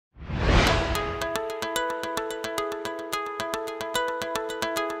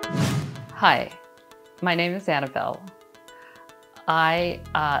Hi, my name is Annabelle. I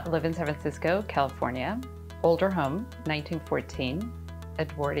live in San Francisco, California. Older home, 1914,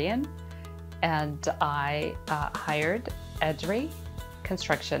 Edwardian, and I hired Edri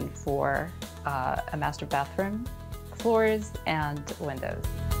Construction for a master bathroom, floors, and windows.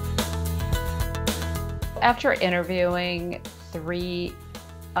 After interviewing 3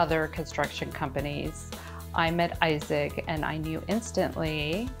 other construction companies, I met Isaac and I knew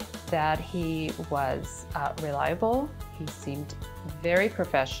instantly that he was reliable. He seemed very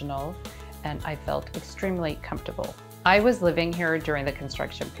professional and I felt extremely comfortable. I was living here during the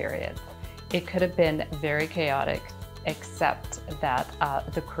construction period. It could have been very chaotic, except that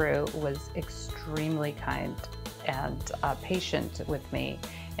the crew was extremely kind and patient with me.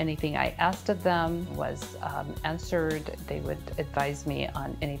 Anything I asked of them was answered. They would advise me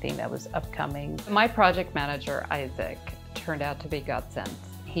on anything that was upcoming. My project manager, Isaac, turned out to be godsend.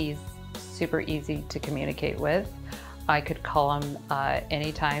 He's super easy to communicate with. I could call him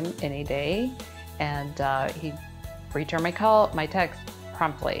anytime, any day, and he'd return my call, my text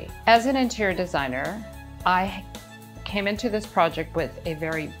promptly. As an interior designer, I came into this project with a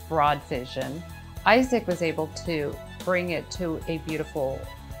very broad vision. Isaac was able to bring it to a beautiful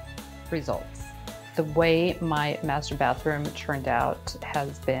results. The way my master bathroom turned out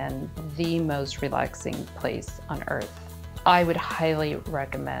has been the most relaxing place on earth. I would highly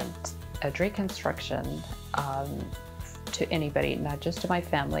recommend Edri Construction to anybody, not just to my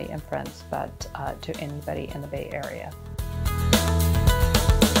family and friends, but to anybody in the Bay Area.